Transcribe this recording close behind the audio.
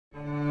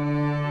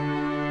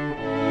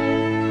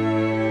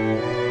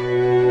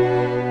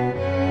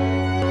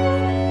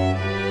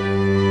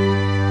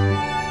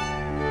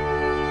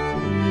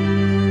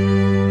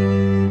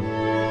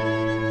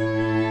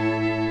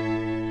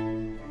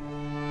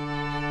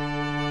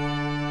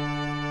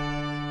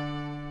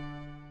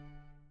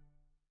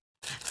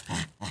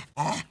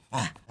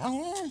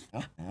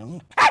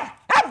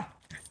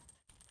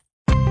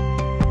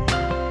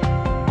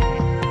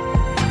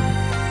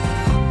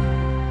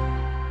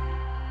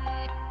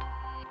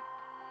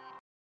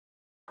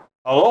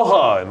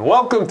Aloha and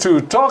welcome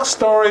to Talk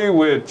Story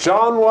with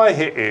John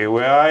Waihee,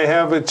 where I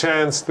have a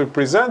chance to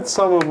present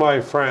some of my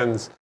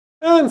friends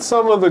and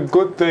some of the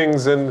good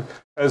things and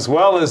as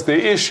well as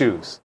the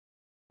issues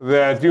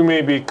that you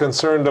may be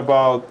concerned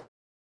about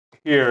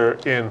here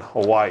in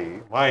Hawaii.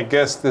 My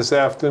guest this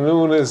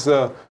afternoon is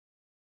a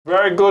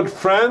very good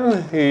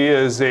friend. He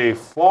is a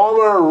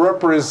former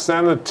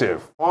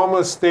representative,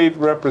 former state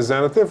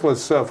representative,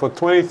 was for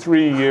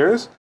 23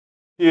 years.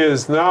 He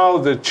is now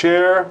the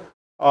chair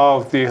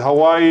of the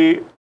Hawaii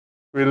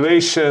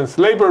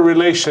Labor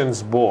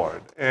Relations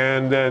Board,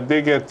 and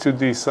they get to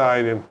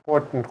decide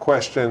important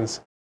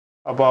questions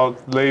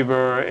about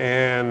labor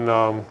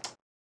and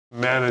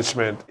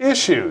management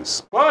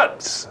issues.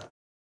 But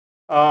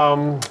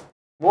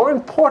more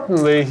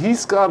importantly,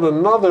 he's got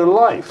another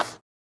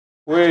life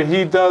where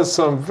he does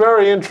some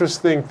very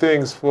interesting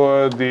things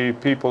for the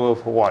people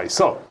of Hawaii.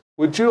 So,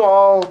 would you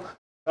all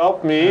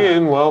help me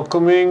in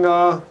welcoming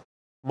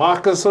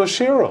Marcus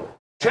Oshiro?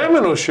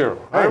 Chairman Oshiro.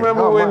 I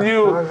remember when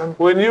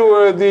you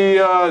were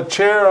the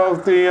chair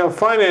of the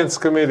finance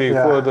committee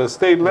for the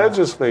state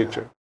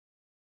legislature.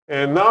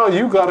 And now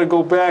you got to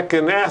go back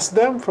and ask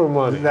them for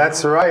money.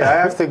 That's right. I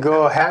have to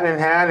go hand in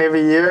hand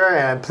every year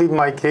and plead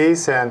my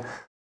case. And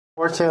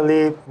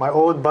fortunately, my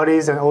old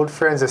buddies and old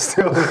friends are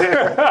still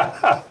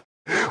there.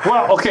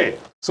 Well, okay.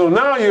 So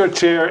now you're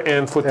chair,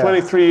 and for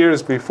 23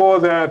 years before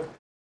that,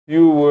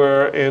 you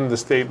were in the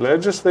state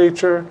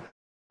legislature.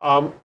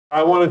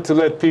 I wanted to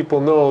let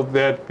people know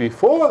that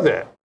before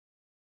that,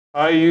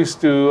 I used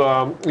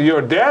to,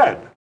 your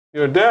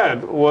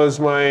dad was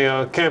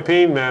my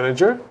campaign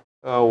manager,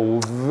 a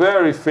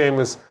very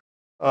famous,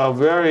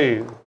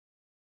 very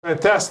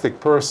fantastic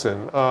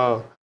person,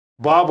 Bob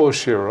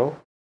Oshiro.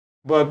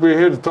 But we're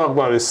here to talk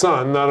about his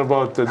son, not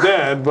about the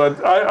dad.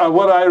 But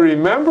what I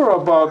remember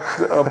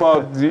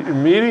about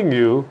meeting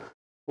you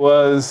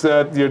was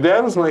that your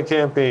dad was my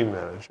campaign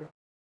manager.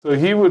 So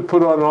he would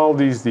put on all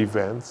these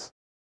events.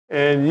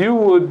 And you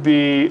would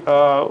be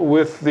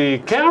with the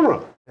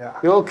camera,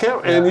 the old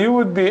camera, and you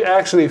would be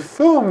actually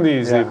film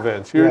these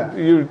events.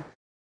 You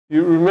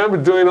remember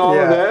doing all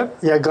of that?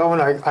 Yeah,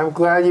 Governor, I'm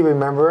glad you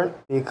remember it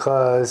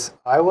because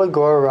I would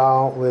go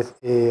around with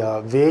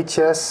a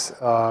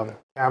VHS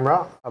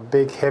camera, a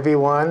big heavy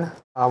one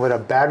with a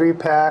battery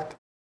pack,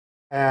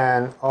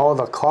 and all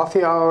the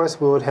coffee hours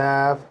we would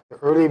have, the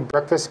early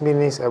breakfast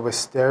meetings at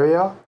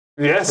Wisteria,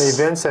 the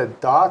events at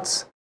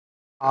Dots.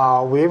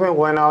 We even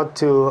went out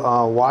to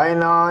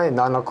Waianae,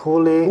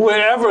 Nanakuli.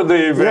 Wherever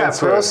the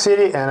events were. Pearl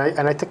City,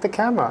 and I took the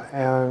camera,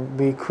 and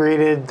we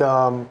created...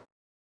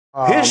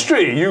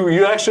 history.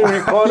 You actually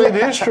recorded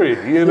history,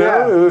 you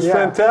know? It was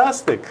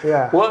fantastic.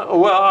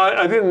 Well,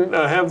 I didn't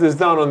have this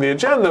down on the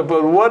agenda,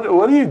 but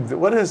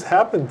what has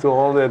happened to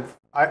all that?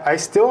 I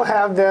still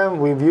have them.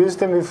 We've used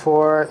them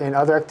before in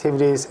other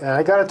activities, and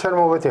I got to turn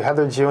them over to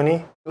Heather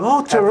Juni.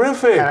 Oh,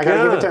 terrific. And I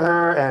got to give it to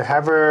her and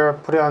have her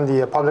put it on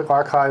the public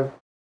archive.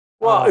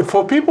 Well,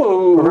 for people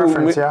who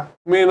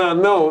may not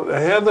know,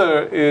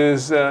 Heather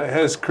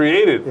has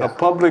created a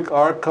public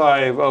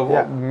archive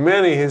of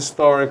many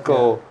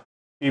historical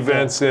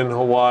events in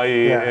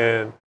Hawaii,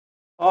 and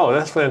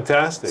that's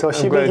fantastic. So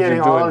she'll be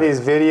getting all these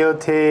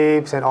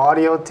videotapes and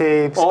audio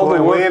tapes. All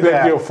the work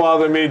that your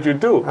father made you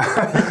do.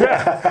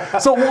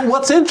 So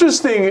what's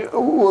interesting,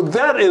 well,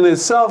 that in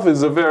itself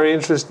is a very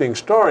interesting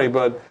story,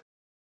 but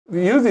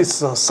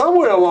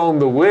somewhere along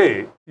the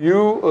way,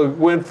 you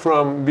went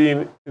from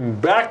being in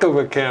back of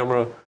a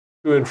camera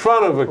to in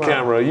front of a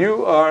camera.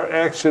 You are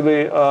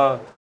actually,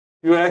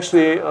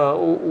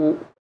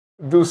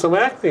 do some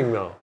acting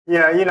now.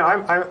 Yeah, you know,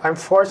 I'm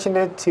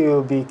fortunate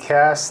to be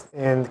cast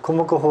in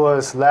Kumu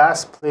Kahua's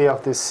last play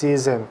of this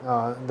season,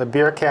 The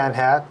Beer Can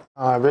Hat,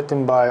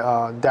 written by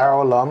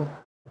Darryl Lum.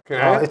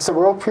 Okay. It's a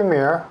world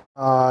premiere,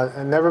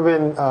 never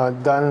been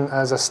done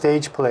as a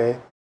stage play.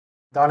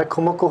 Down at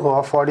Kumu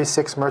Kahua,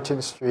 46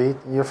 Merchant Street.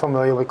 You're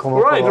familiar with Kumu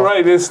Kahua.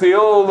 Right. It's the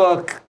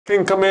old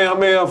King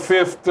Kamehameha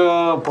Fifth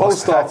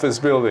post office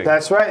building.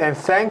 That's right. And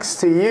thanks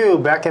to you,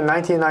 back in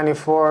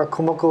 1994,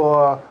 Kumu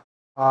Kahua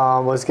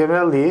was given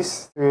a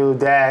lease through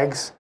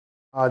DAGS,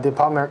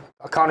 Department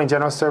of Accounting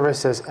General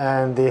Services,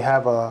 and they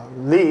have a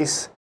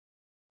lease.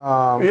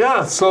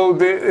 So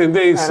they've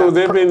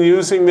been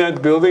using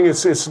that building.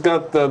 It's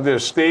got their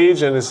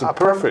stage, and it's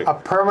perfect. A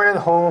permanent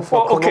home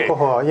for Kumu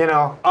Kahua, you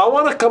know. I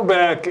want to come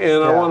back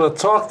and I want to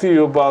talk to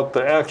you about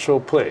the actual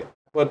play.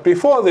 But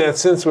before that,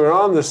 since we're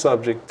on the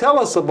subject, tell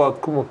us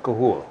about Kumu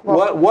Kahua.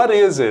 Well, what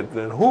is it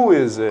and who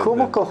is it?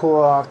 Kumu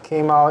Kahua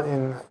came out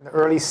in the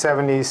early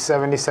 70s,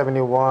 70,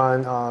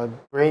 71,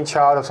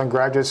 brainchild of some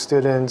graduate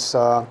students,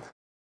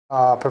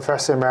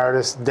 Professor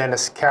Emeritus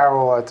Dennis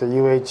Carroll at the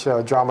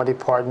UH Drama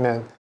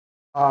Department.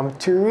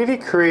 To really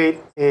create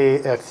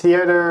a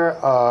theater,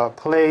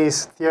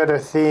 theater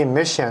theme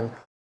mission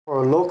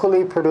for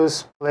locally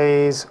produced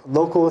plays,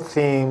 local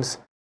themes,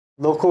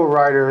 local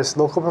writers,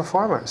 local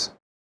performers,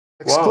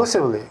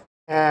 exclusively.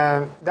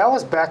 And that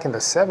was back in the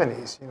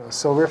 70s, you know.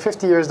 So we're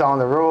 50 years down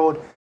the road,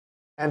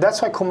 and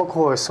that's why Kumu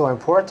Kahua is so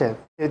important.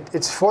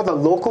 It's for the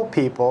local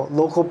people,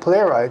 local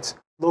playwrights,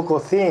 local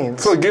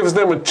themes. So it gives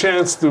them a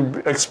chance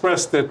to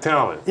express their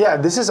talent. Yeah,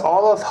 this is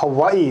all of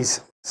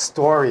Hawaii's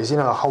stories,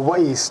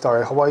 Hawaii's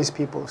story, Hawaii's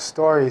people's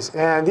stories.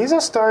 And these are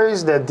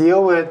stories that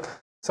deal with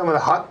some of the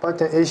hot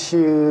button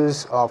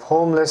issues of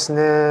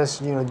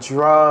homelessness,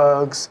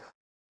 drugs,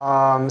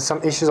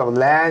 some issues of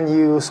land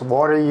use,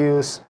 water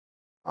use,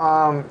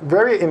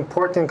 very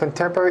important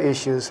contemporary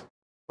issues,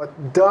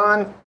 but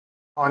done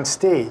on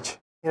stage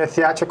in a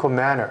theatrical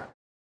manner.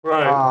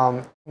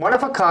 Right. One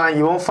of a kind.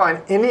 You won't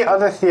find any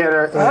other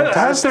theater in the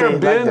entire Has there state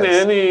been like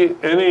this.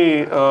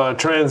 any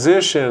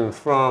transition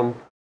from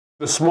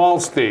the small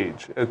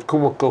stage at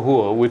Kumu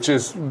Kahua, which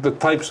is the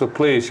types of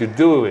plays you're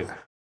doing,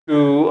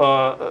 to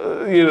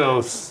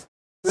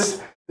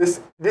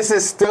This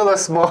is still a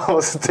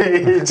small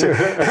stage.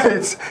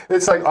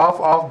 it's like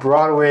off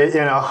Broadway,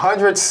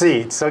 100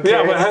 seats. Okay.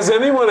 Yeah, but has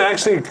anyone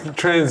actually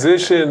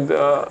transitioned?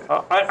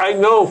 I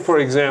know, for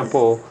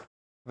example,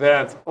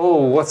 that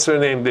what's her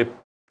name? The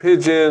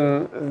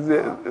Pidgin.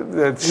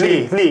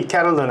 Lee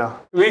Cataluna.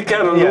 Lee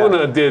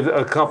Cataluna did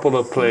a couple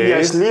of plays.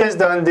 Yes, Lee has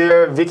done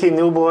there. Vicky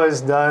Newboy has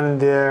done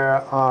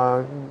there.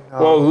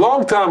 Well, a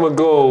long time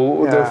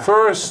ago, the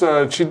first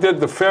she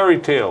did the fairy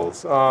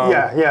tales.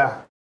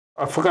 Yeah.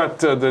 I forgot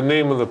the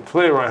name of the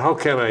playwright. How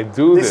can I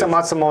do Lisa this?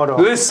 Matsumoto.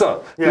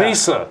 Lisa.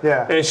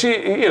 Yeah. And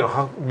she,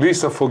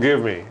 Lisa,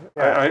 forgive me.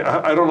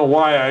 Yeah. I don't know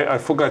why I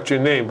forgot your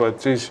name,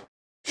 but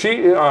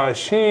she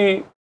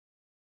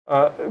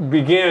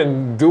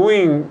began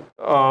doing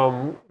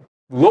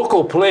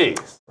local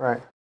plays.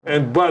 Right.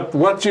 But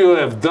what you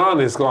have done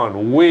has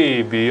gone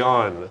way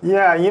beyond.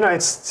 Yeah,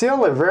 it's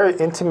still a very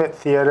intimate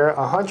theater,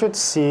 100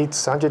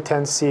 seats,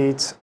 110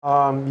 seats.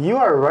 You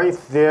are right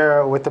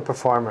there with the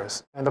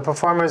performers, and the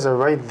performers are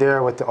right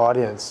there with the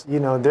audience.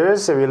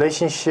 There's a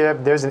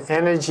relationship, there's an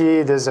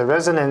energy, there's a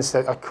resonance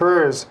that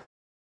occurs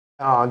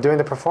during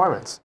the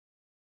performance.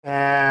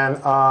 And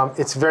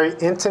it's very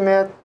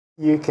intimate.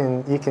 You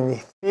can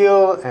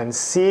feel and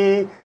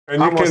see.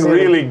 And you can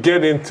really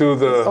get into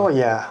the... Oh,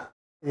 yeah.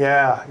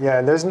 Yeah.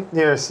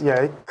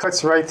 It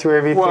cuts right through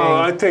everything. Well,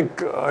 I think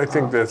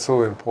that's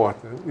so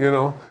important,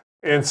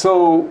 And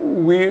so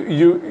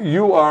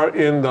you are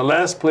in the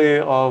last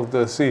play of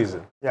the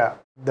season. Yeah,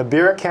 the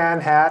beer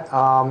can hat.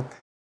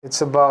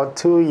 It's about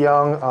two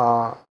young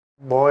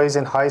boys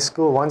in high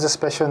school. One's a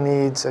special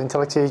needs,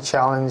 intellectually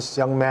challenged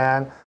young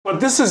man. But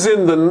this is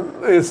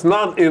it's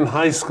not in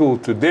high school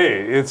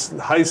today. It's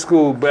high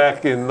school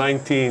back in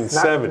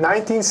 1970.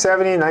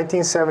 1970,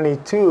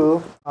 1972.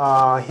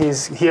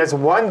 He has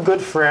one good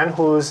friend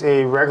who's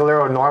a regular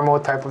or normal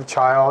type of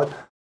child,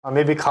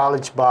 maybe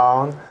college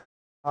bound.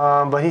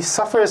 But he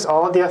suffers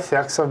all the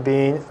effects of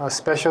being a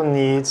special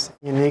needs,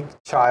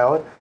 unique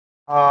child.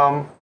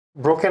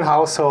 Broken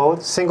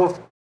household, single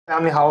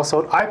family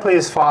household. I play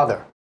his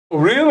father.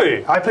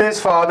 Really? I play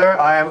his father.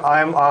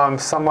 I'm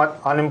somewhat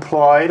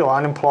unemployed or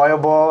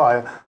unemployable.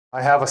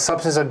 I have a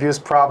substance abuse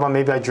problem.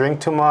 Maybe I drink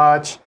too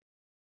much.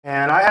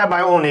 And I have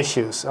my own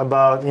issues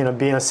about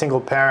being a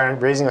single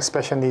parent, raising a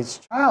special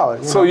needs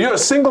child. So you're a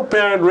single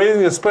parent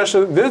raising a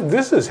special.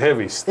 This is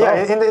heavy stuff.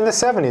 Yeah, in the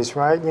 70s,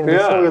 right?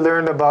 Before we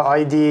learned about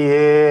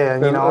IDEA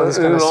and all this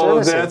kind of all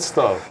of services. that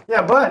stuff.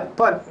 Yeah, but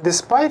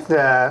despite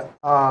that,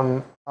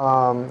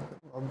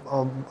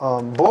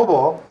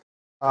 Bobo,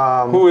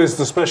 who is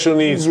the special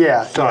needs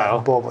child?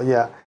 Yeah,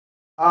 Bobo,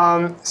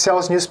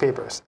 sells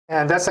newspapers.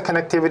 And that's the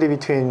connectivity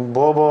between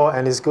Bobo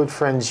and his good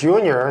friend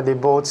Junior. They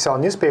both sell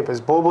newspapers.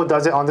 Bobo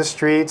does it on the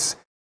streets,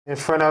 in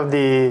front of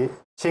the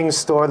Ching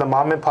store, the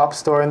mom and pop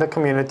store in the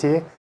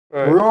community.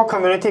 Right. Rural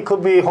community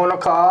could be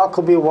Honoka'a,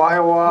 could be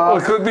Waihawa.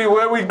 It could be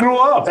where we grew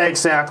up.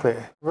 Exactly.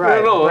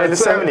 Right. Right, the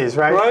 70s,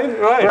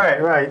 right?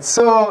 Right.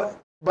 So,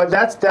 but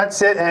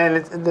that's it.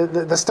 And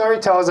the story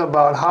tells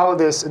about how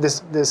this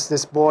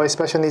boy,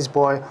 special needs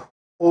boy,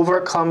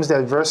 overcomes the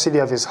adversity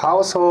of his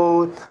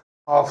household,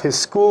 of his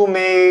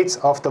schoolmates,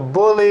 of the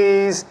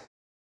bullies,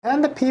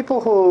 and the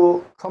people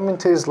who come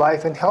into his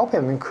life and help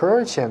him,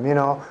 encourage him,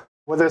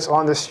 whether it's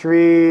on the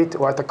street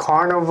or at the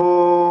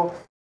carnival,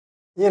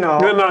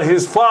 Now,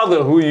 his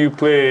father, who you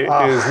play,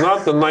 is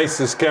not the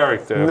nicest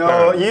character.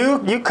 No,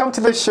 apparently. you come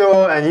to the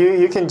show and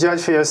you can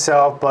judge for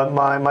yourself, but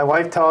my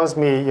wife tells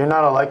me you're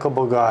not a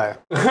likable guy.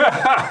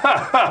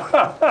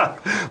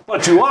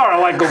 But you are a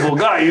likable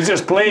guy. You're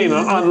just playing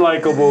an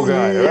unlikable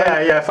guy,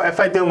 right? Yeah. If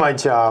I do my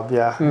job,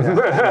 yeah.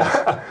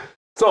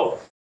 So,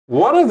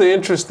 one of the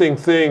interesting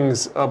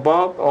things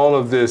about all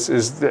of this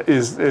is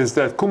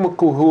that Kumu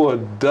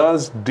Kahua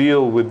does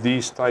deal with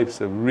these types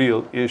of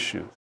real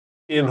issues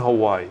in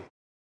Hawaii.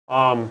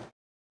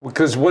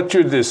 Because what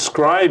you're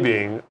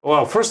describing,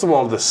 well, first of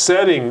all, the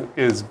setting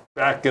is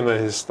back in a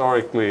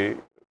historically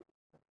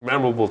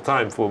memorable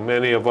time for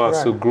many of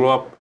us who grew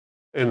up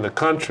in the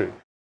country.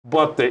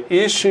 But the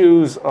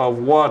issues of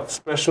what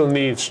special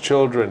needs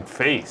children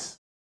face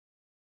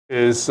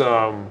is,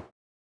 let's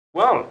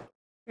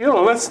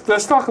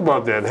talk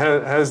about that.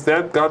 Has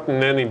that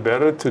gotten any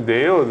better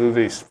today, or do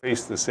they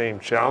face the same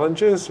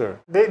challenges? Or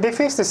they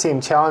face the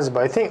same challenges,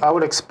 but I think I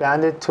would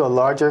expand it to a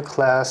larger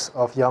class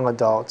of young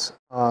adults.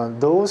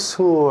 Those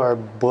who are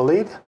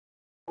bullied,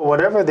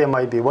 whatever they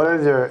might be,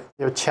 whether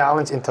they're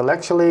challenged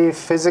intellectually,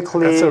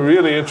 physically. That's a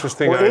really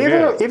interesting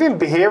idea. Even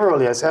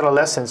behaviorally as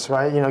adolescents,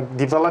 right? You know,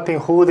 developing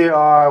who they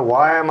are,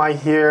 why am I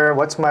here,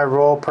 what's my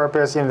role,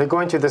 purpose. You know, they're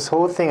going through this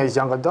whole thing as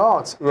young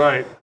adults.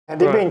 Right. And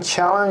they're being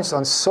challenged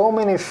on so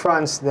many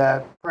fronts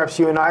that perhaps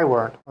you and I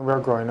weren't when we were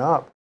growing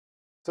up.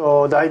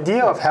 So the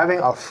idea of having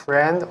a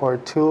friend or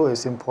two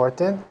is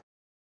important.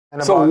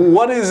 And so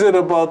what is it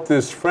about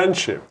this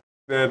friendship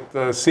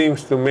that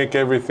seems to make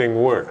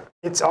everything work?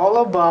 It's all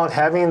about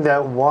having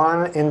that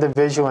one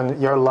individual in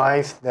your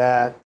life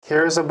that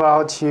cares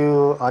about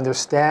you,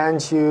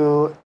 understands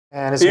you,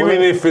 and is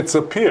even if it's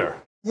a peer.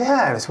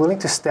 Yeah, and is willing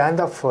to stand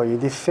up for you,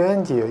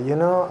 defend you. You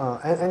know,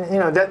 and you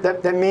know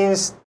that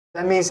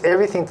means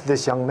everything to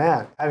this young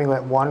man, having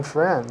that one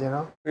friend. You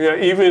know. Yeah,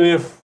 even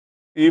if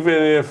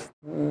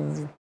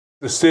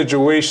the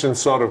situation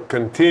sort of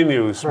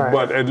continues, right.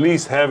 but at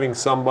least having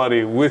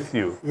somebody with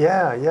you.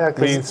 Yeah,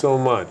 means so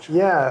much.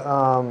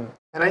 Yeah.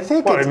 And I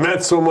think it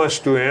meant so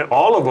much to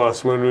all of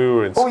us when we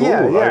were in school.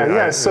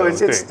 Yeah. So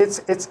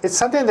it's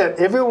something that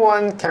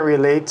everyone can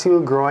relate to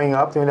growing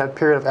up during that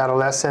period of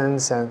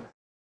adolescence and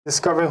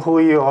discovering who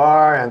you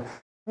are. And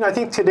you know, I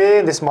think today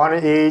in this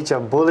modern age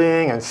of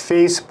bullying and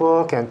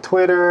Facebook and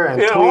Twitter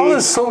and tweets, all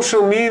the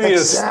social media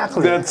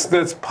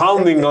that's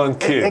pounding on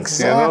kids.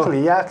 Exactly.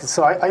 You know? Yeah.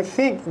 So I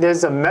think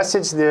there's a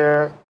message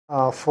there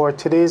for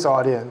today's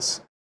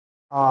audience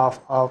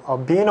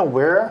of being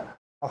aware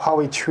of how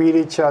we treat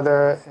each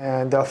other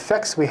and the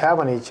effects we have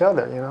on each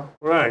other, you know?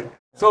 Right.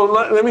 So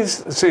let me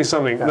say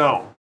something. Yeah.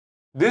 Now,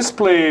 this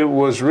play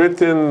was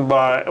written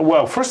by,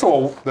 well, first of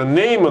all, the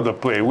name of the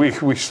play, we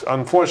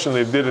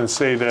unfortunately didn't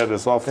say that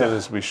as often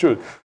as we should,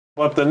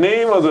 but the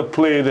name of the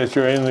play that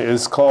you're in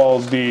is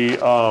called the...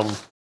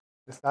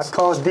 it's not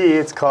called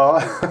it's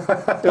called...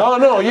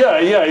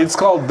 it's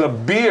called The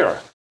Beer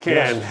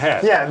Can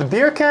Hat. Yeah, the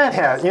beer can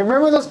hat. You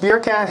remember those beer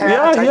can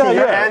hats?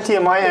 Your auntie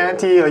and my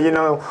auntie, you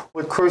know,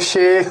 would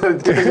crochet,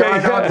 get the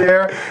yarn out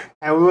there,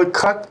 and we would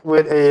cut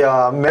with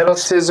a metal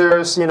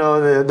scissors, you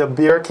know, the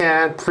beer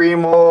can,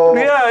 Primo.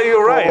 Yeah,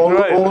 you're right.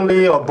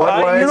 Only or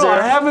Budweiser. You know,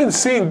 I haven't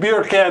seen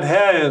beer can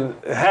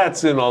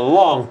hats in a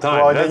long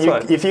time.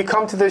 Well, if you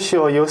come to the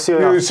show, you'll see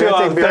an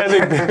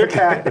authentic beer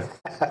can.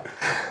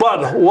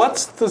 But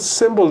what's the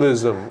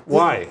symbolism?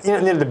 Why?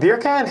 You know, the beer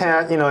can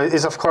hat, you know,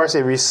 is of course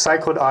a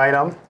recycled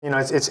item. You know,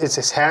 it's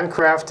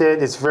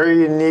handcrafted. It's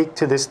very unique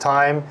to this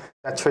time,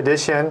 that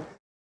tradition,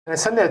 and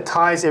it's something that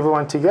ties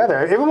everyone together.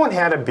 Everyone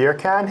had a beer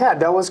can hat.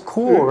 That was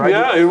cool, right?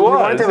 Yeah, it was. You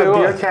wanted to have a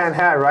beer can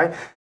hat, right?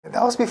 And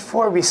that was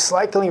before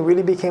recycling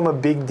really became a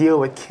big deal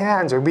with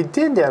cans, or we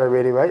did that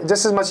already, right?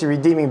 Just as much as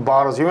redeeming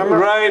bottles. You remember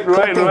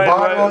collecting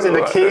bottles in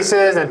the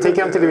cases and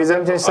taking them to the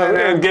redemption center?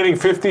 And getting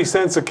 50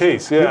 cents a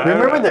case, yeah.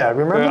 Remember that?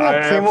 Remember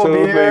that? Primo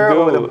beer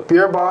or the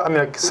beer bottle,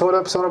 I mean,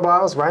 soda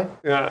bottles, right?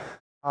 Yeah.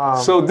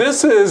 So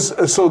this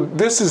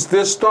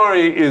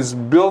story is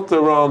built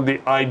around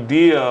the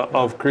idea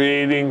of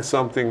creating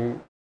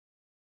something,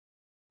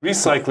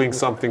 recycling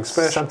something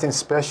special. Something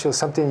special,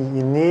 something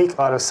unique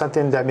out of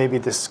something that may be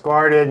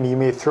discarded and you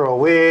may throw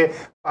away,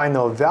 find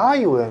no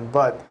value in.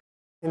 But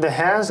in the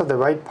hands of the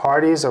right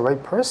parties or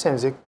right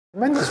persons, it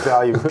tremendous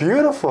value.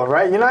 Beautiful,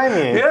 right? You know what I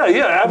mean?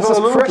 Yeah,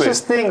 absolutely. The most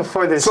precious thing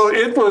for this. So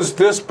it was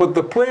this, but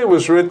the play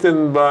was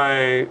written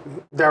by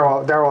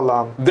Darrell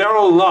Lum.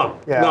 Darrell Lum.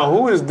 Yeah. Now,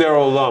 who is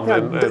Darrell Lum?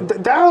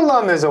 Darrell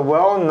Lum is a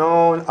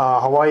well-known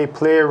Hawaii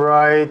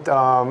playwright,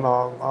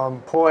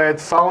 poet,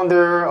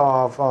 founder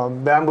of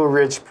Bamboo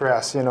Ridge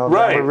Press. You know,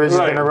 Bamboo Ridge has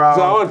been around.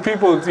 So I want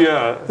people,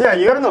 Yeah,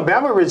 you got to know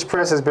Bamboo Ridge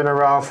Press has been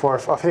around for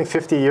I think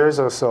 50 years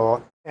or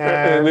so.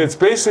 And it's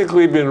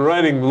basically been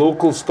writing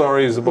local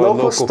stories about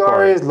local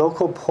stories,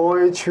 local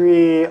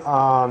poetry,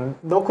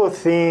 local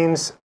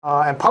themes,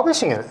 and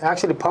publishing it.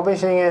 Actually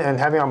publishing it and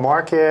having a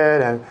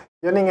market and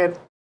getting it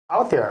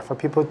out there for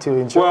people to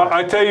enjoy. Well,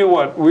 I tell you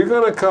what, we're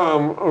going to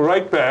come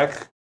right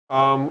back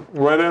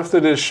right after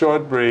this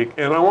short break,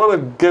 and I want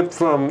to get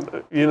from,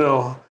 you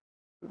know,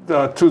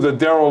 to the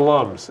Darrell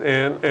Lums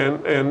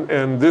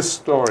and this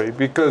story,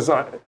 because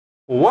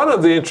one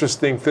of the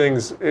interesting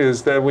things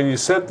is that when you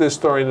set this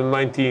story in the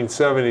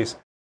 1970s,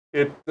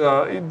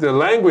 the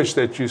language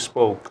that you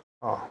spoke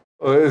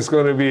is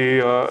going to be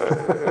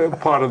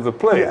part of the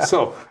play. Yeah.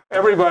 So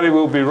everybody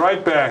will be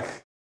right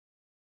back.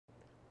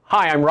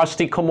 Hi, I'm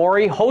Rusty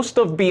Komori, host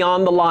of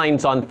Beyond the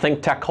Lines on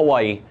ThinkTech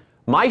Hawaii.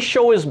 My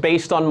show is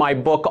based on my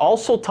book,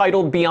 also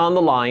titled Beyond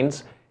the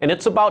Lines, and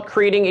it's about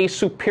creating a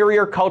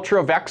superior culture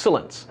of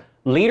excellence,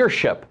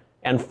 leadership,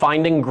 and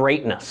finding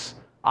greatness.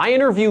 I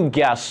interview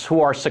guests who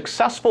are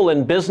successful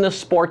in business,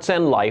 sports,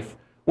 and life,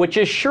 which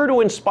is sure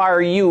to inspire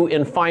you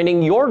in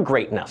finding your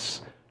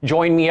greatness.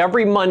 Join me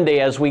every Monday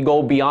as we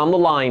go beyond the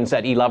lines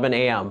at 11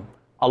 a.m.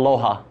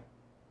 Aloha.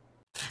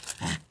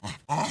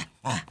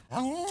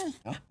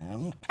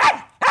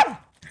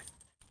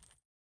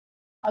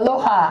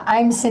 Aloha,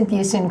 I'm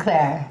Cynthia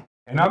Sinclair.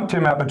 And I'm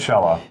Tim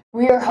Apicella.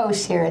 We are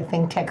hosts here at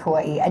ThinkTech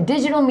Hawaii, a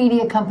digital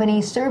media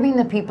company serving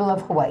the people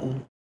of Hawaii.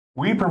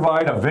 We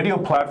provide a video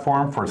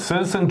platform for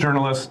citizen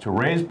journalists to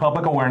raise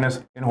public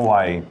awareness in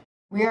Hawaii.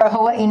 We are a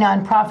Hawaii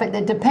nonprofit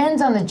that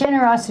depends on the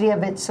generosity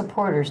of its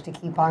supporters to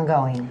keep on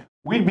going.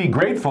 We'd be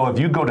grateful if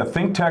you go to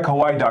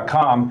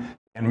thinktechhawaii.com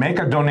and make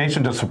a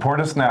donation to support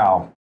us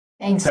now.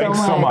 Thanks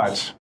so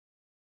much.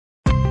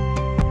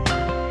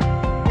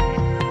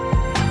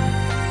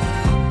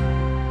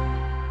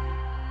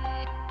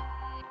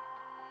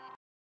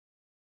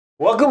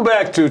 Welcome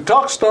back to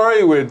Talk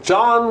Story with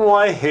John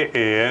Waihee,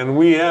 and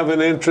we have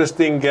an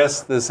interesting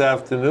guest this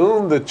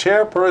afternoon, the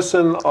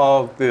chairperson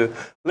of the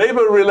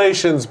Labor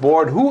Relations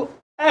Board, who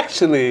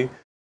actually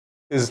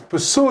is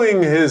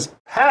pursuing his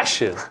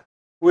passion,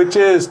 which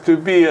is to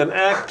be an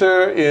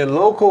actor in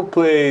local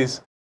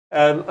plays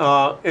and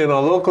in a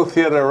local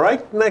theater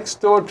right next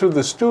door to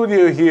the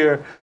studio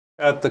here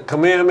at the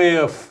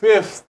Kamehameha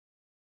 5th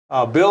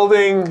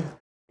building.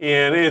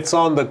 And it's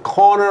on the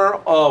corner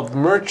of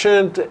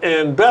Merchant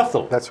and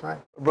Bethel. That's right.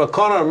 The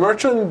corner of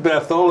Merchant and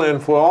Bethel. And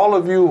for all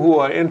of you who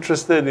are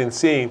interested in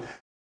seeing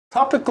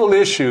topical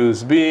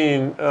issues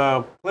being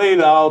played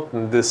out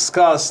and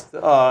discussed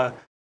right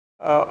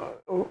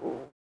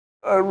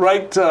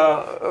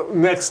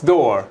next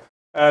door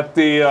at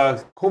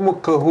the Kumu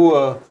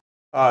Kahua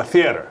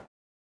Theater.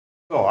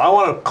 So I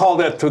want to call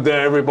that to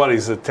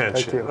everybody's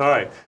attention. Thank you. All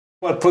right.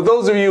 But for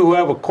those of you who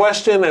have a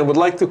question and would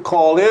like to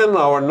call in,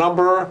 our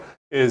number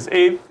is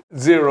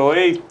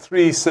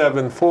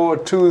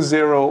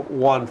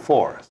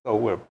 808-374-2014. So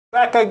we're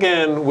back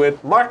again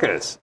with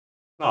Marcus.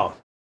 Now,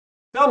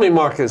 tell me,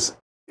 Marcus,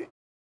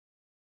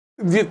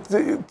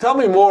 tell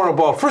me more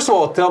about, first of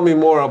all, tell me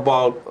more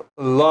about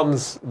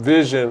Lum's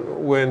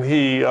vision when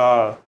he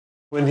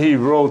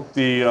wrote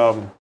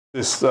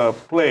this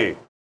play,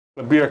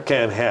 The Beer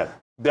Can Hat.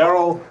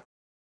 Daryl,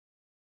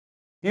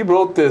 he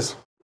wrote this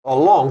a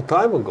long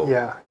time ago.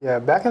 Yeah,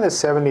 back in the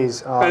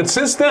 70s. And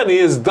since then, he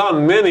has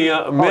done many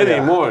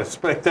more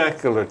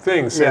spectacular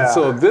things. Yeah. And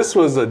so this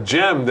was a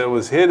gem that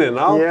was hidden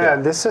out there. Yeah,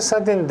 this is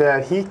something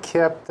that he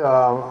kept,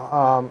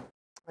 out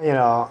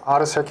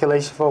of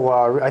circulation for a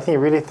while. I think he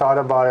really thought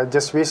about it.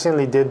 Just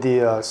recently did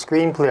the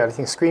screenplay. I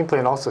think screenplay,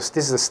 and also this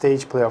is a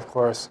stage play, of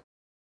course.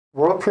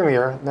 World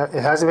premiere.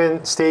 It hasn't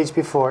been staged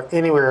before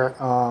anywhere,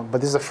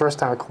 but this is the first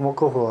time at Kumu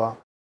Kahua.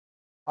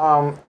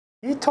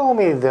 He told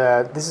me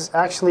that this is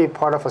actually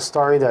part of a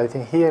story that I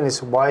think he and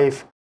his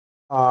wife,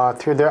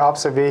 through their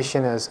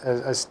observation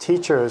as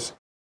teachers,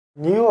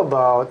 knew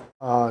about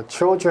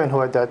children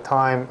who at that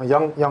time,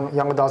 young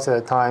adults at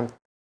that time,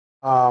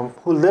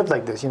 who lived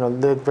like this,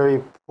 lived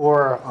very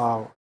poor,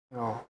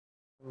 Well,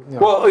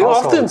 households.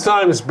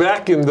 oftentimes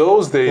back in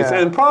those days, Yeah.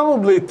 and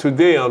probably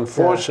today,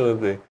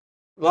 unfortunately,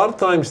 a lot of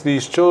times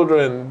these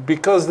children,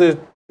 because they're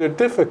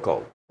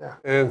difficult,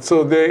 and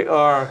so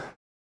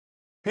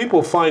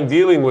people find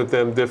dealing with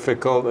them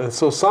difficult, and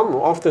so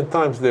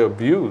oftentimes they're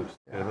abused,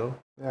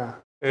 Yeah.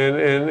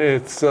 and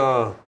it's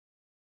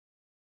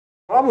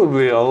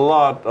probably a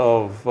lot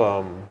of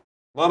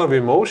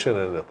emotion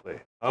in the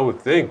play, I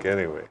would think,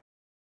 anyway.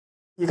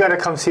 You got to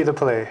come see the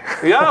play.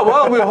 Yeah,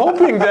 well, I'm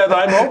hoping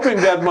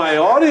that my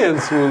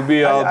audience will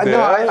be out there.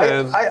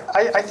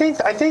 I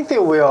think they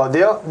will.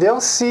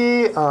 They'll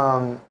see.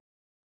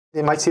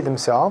 They might see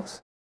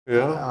themselves.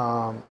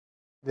 Yeah.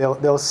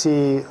 They'll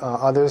see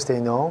others they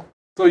know.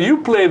 So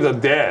you play the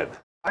dad.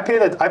 I play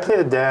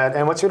the dad,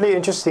 and what's really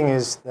interesting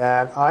is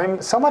that I'm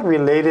somewhat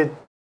related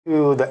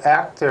to the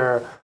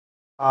actor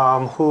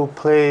who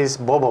plays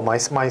Bobo, my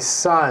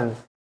son.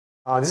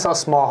 This is how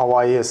small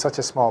Hawaii is, such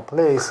a small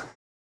place.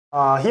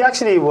 He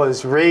actually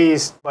was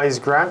raised by his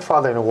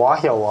grandfather in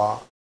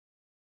Wahiawa.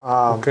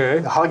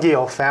 The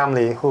Hagio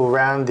family who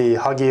ran the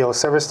Hagio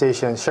service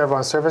station,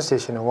 Chevron service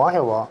station in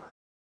Wahiawa.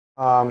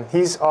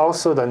 He's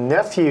also the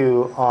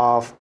nephew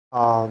of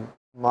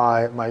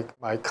my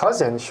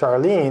cousin,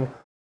 Charlene,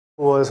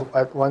 who was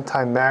at one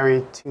time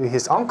married to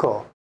his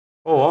uncle.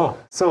 Oh, wow.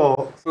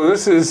 So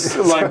this is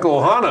like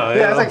Ohana.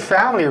 Yeah, it's like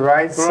family,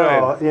 right?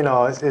 So,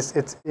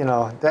 it's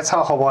that's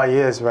how Hawaii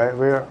is, right?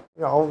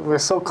 We're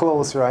so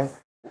close, right?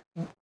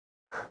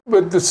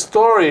 But the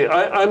story,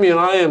 I mean,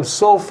 I am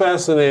so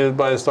fascinated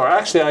by the story.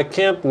 Actually, I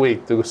can't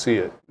wait to see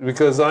it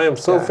because I am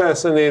so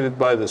fascinated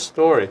by the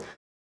story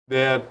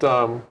that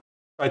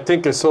I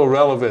think is so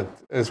relevant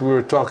as we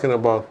were talking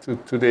about to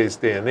today's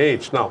day and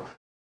age. Now,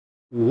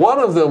 one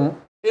of the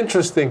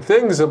interesting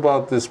things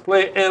about this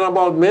play and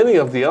about many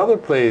of the other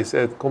plays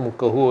at Kumu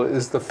Kahua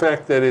is the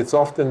fact that it's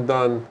often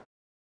done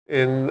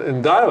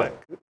in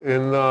dialect,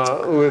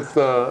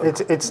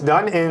 it's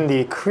done in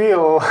the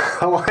Creole,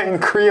 Hawaiian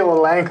Creole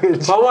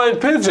language. Hawaiian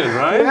Pidgin,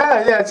 right?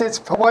 Yeah, it's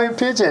Hawaiian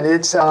Pidgin.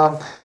 It's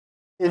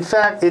in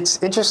fact, it's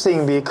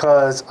interesting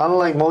because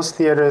unlike most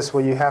theaters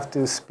where you have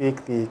to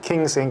speak the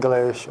King's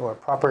English or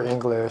proper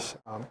English,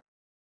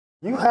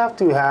 you have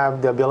to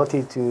have the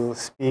ability to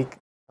speak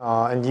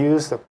and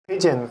use the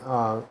Pidgin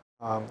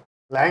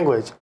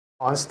language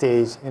on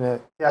stage in a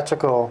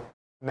theatrical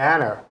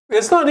manner.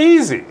 It's not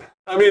easy.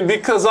 I mean,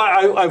 because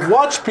I've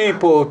watched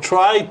people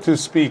try to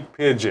speak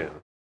Pidgin,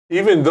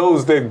 even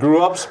those that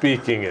grew up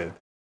speaking it.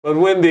 But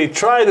when they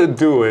try to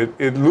do it,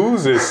 it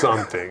loses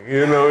something.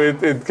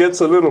 It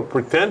gets a little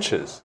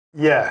pretentious.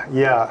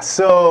 Yeah.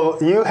 So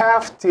you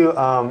have to,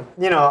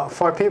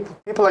 for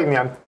people like me,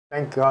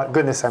 thank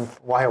goodness I'm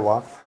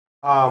Waihee.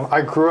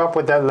 I grew up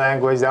with that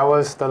language. That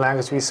was the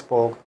language we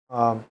spoke.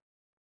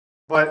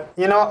 But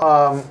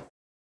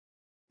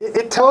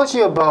it tells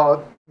you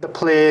about the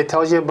play. It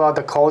tells you about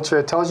the culture.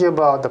 It tells you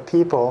about the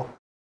people.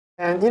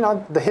 And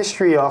the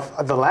history of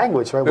the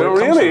language, right?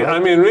 Really, I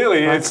mean,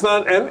 really, right? it's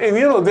not. And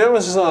there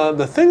was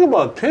the thing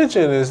about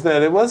Pidgin is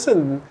that it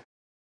wasn't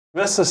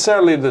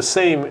necessarily the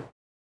same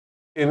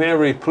in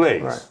every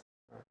place. Right.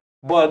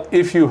 But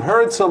if you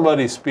heard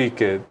somebody speak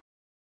it,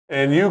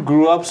 and you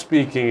grew up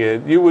speaking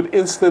it, you would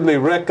instantly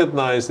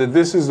recognize that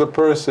this is the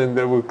person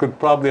that could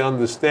probably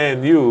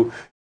understand you,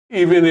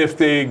 even if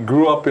they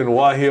grew up in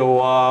Waihee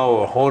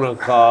or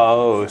Honoka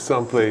or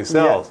someplace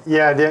else.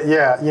 Yeah.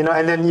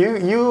 And then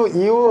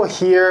you will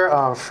hear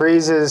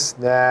phrases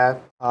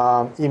that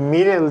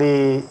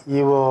immediately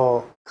you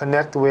will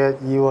connect with.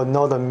 You will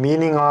know the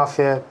meaning of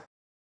it.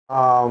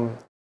 The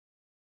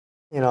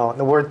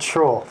word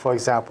troll, for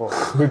example.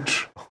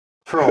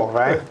 Troll,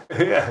 right?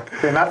 Yeah.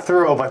 Okay, not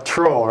throw, but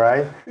troll,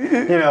 right?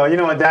 You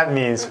know what that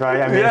means, right?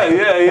 I mean,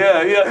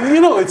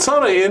 yeah. It's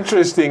sort of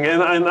interesting,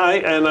 and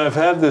I've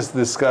had this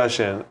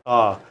discussion.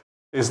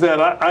 Is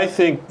that I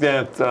think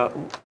that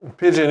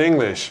Pidgin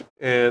English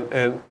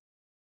and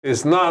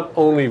is not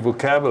only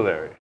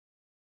vocabulary.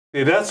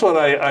 See, that's what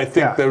I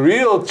think the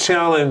real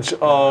challenge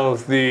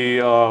of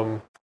the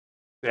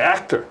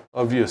actor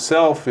of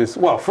yourself is.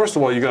 Well, first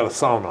of all, you got to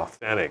sound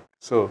authentic.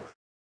 So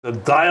the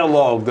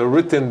dialogue, the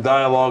written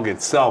dialogue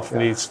itself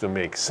needs to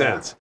make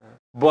sense.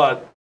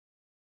 But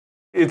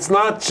it's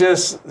not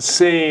just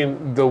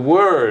saying the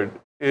word,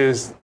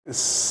 is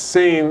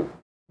saying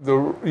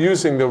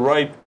using the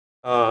right,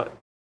 what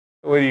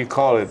do you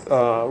call it,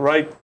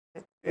 right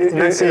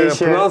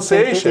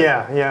pronunciation.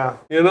 Yeah.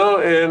 And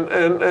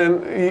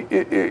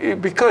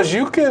because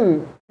you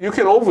can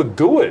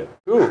overdo it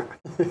too.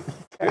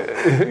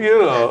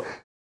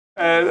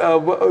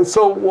 And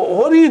so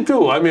what do you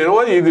do? I mean,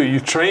 what do?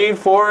 You train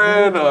for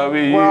it? I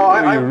mean,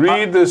 you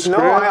read the script?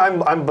 No,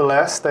 I'm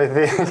blessed, I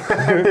think.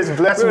 It's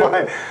blessed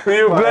by...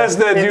 You're blessed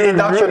that you...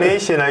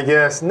 Indoctrination, I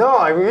guess. No,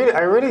 I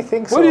really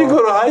think so. Where do you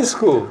go to high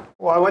school?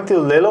 Well, I went to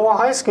Liloa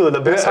High School,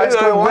 the best high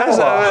school in Waihee.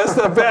 That's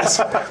the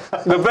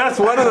best.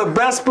 One of the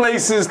best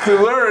places to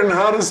learn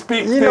how to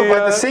speak. But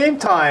at the same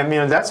time,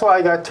 that's why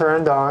I got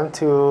turned on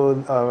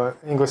to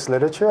English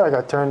literature. I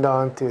got turned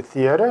on to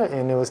theater,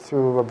 and it was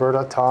through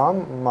Roberta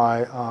Tom,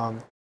 my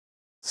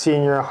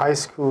senior high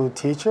school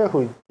teacher,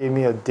 who gave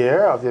me a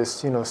dare of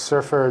this,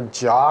 surfer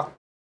jock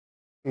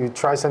to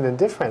try something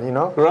different,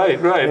 Right.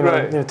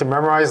 To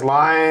memorize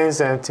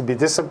lines and to be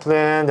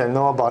disciplined and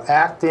know about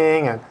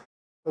acting. And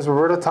it was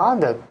Roberta Tom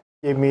that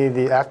gave me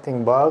the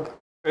acting bug.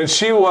 And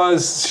she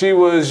was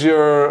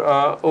your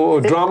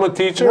drama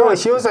teacher? No,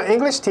 she was an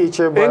English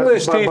teacher.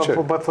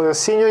 But for the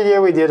senior year,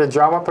 we did a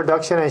drama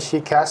production, and she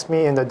cast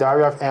me in The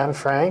Diary of Anne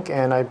Frank,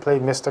 and I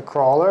played Mr.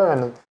 Crawler,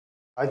 and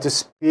I had to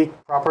speak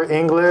proper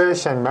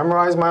English and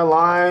memorize my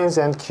lines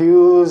and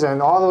cues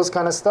and all those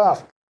kind of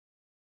stuff.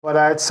 But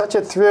I had such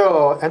a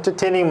thrill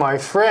entertaining my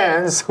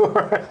friends.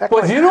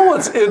 Well, you know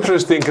what's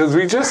interesting? Because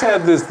we just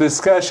had this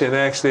discussion,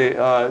 actually,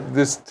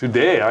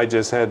 today I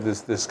just had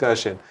this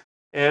discussion.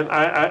 And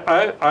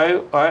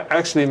I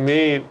actually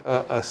made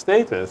a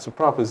statement, it's a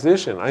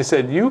proposition. I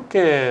said, you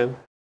can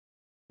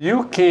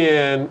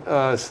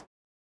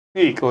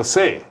speak or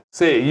say,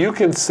 you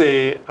can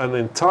say an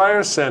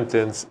entire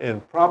sentence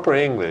in proper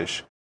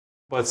English,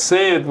 but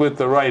say it with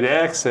the right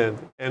accent,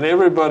 and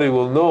everybody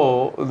will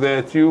know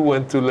that you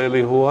went to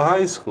Lelihua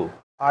High School.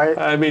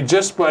 I mean,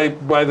 just by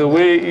the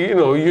way,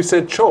 you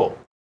said cho,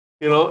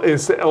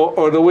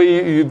 or the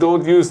way you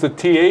don't use the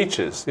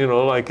THs,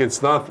 like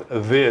it's not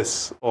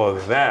this or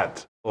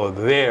that or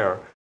there,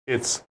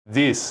 it's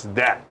this,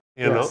 that,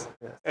 Yes.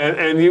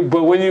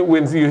 But when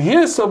you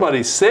hear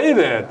somebody say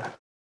that,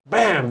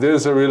 bam,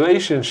 there's a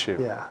relationship,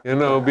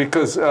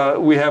 because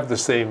we have the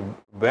same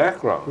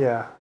background.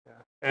 Yeah.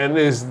 And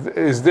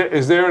is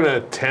there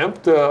an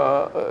attempt?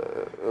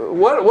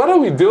 What are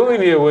we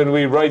doing here when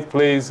we write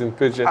plays in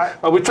Pidgin?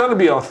 Are we trying to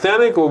be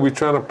authentic, or are we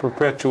trying to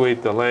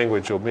perpetuate the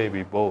language, or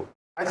maybe both?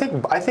 I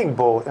think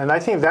both, and I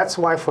think that's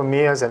why for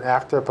me as an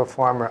actor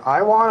performer,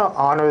 I want to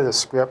honor the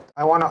script.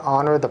 I want to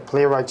honor the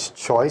playwright's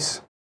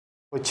choice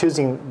for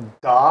choosing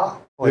da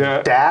or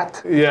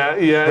that.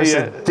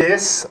 Versus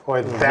this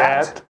or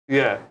that.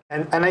 Yeah.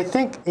 And I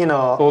think,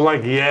 Or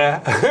like,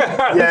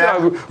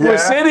 we're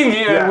sitting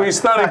here and we're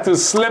starting to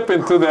slip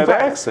into that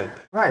accent.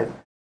 Right.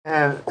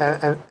 And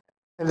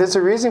there's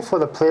a reason for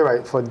the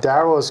playwright, for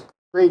Darrow's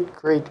great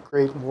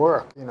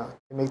work, to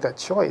make that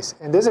choice.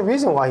 And there's a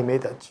reason why he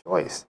made that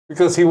choice.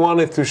 Because he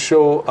wanted to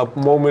show a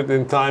moment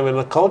in time and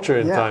a culture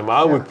in time,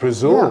 I would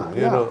presume,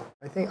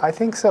 I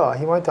think so.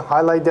 He wanted to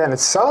highlight that and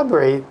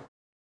celebrate,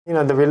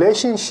 the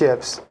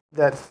relationships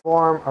that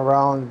form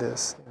around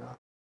this,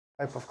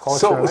 type of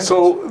culture.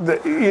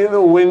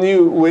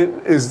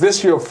 Is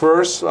this your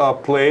first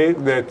play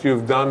that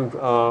you've done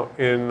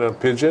in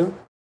Pidgin?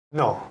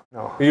 No.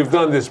 You've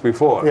done this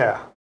before? Yeah.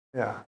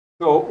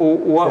 So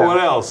what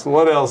else?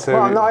 What else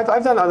have you? No,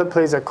 I've done other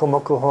plays at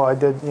Kumu Kahua. I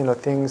did,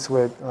 things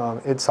with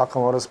Id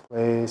Sakamoto's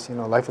plays,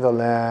 Life of the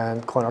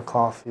Land, Corner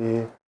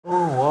Coffee.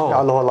 Oh,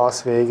 wow. Aloha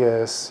Las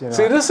Vegas.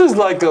 See, this is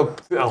like a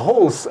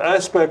whole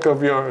aspect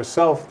of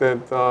yourself that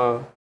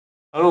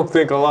I don't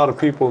think a lot of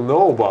people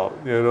know about,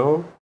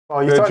 Well,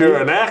 that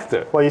you're an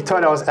actor. Well, you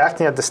thought I was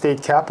acting at the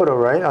state capitol,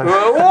 right?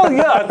 Well,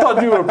 yeah, I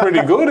thought you were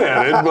pretty good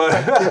at it,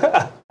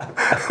 but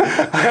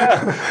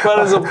but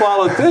as a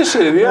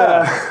politician,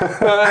 yeah.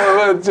 But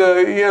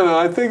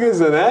I think as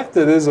an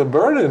actor, there's a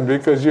burden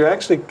because you're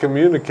actually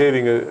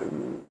communicating.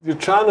 You're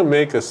trying to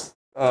make a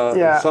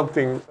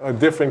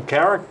different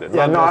character.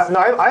 Yeah,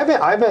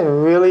 I've been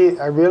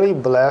really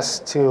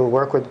blessed to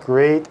work with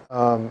great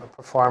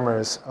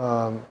performers.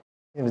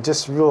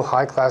 Just real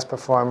high-class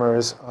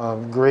performers,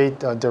 great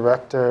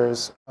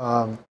directors,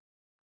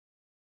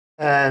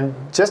 and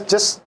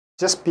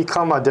just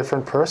become a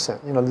different person.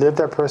 Live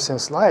that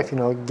person's life.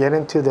 Get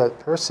into that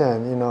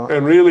person.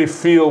 And really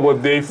feel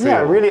what they feel.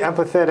 Yeah, really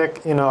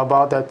empathetic.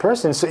 About that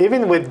person. So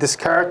even with this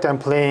character I'm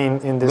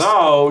playing in this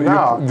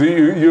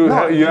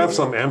you have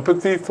some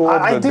empathy for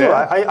I do.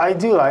 I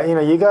do.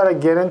 You got to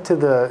get into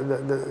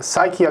the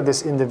psyche of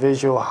this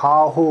individual.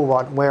 How, who,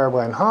 what, where,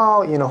 when,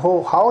 how.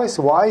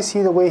 Why is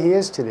he the way he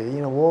is today?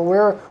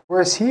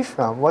 Where is he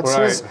from? What's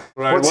his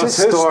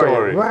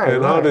story? Right,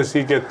 and how does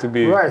he get to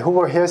be? Right. Who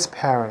were his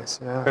parents?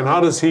 Yeah. And how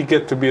does he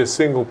get to be a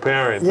single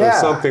parent or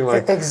something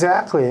like that?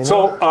 Exactly.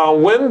 So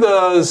when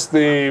does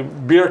the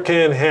beer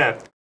can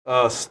hat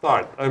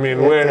start? I mean,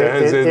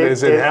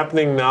 is it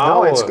happening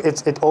now? No,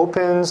 it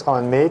opens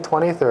on May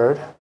 23rd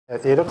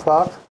at 8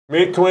 o'clock.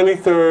 May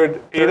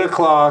 23rd, 8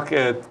 o'clock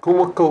at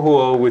Kumu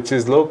Kahua, which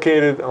is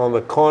located on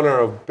the corner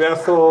of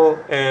Bethel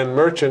and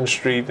Merchant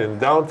Street in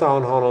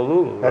downtown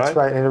Honolulu, That's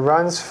right. And it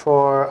runs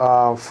for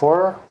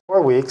 4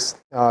 weeks,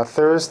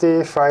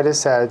 Thursday, Friday,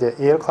 Saturday,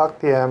 8 o'clock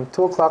p.m.,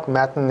 2 o'clock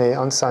matinee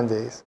on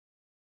Sundays.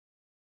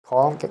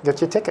 Call, get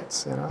your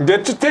tickets.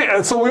 Get your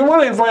tickets. So we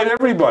want to invite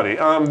everybody.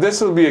 This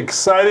will be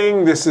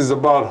exciting. This is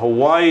about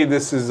Hawaii.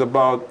 This is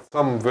about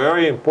some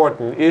very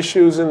important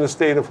issues in the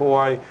state of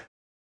Hawaii.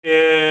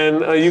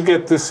 And you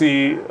get to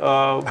see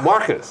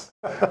Marcus,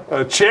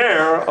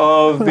 chair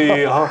of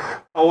the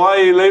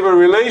Hawaii Labor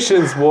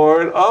Relations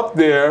Board, up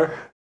there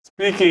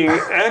speaking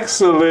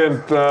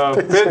excellent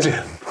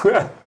Pidgin,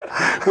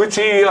 which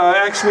he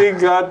actually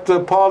got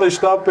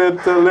polished up at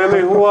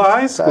Lelehua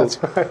High School.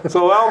 That's right.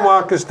 So,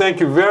 Marcus,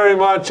 thank you very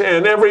much.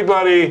 And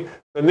everybody,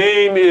 the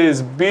name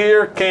is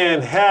Beer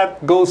Can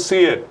Hat. Go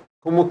see it.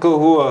 Kumu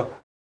Kahua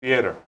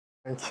Theater.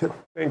 Thank you.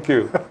 Thank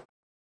you.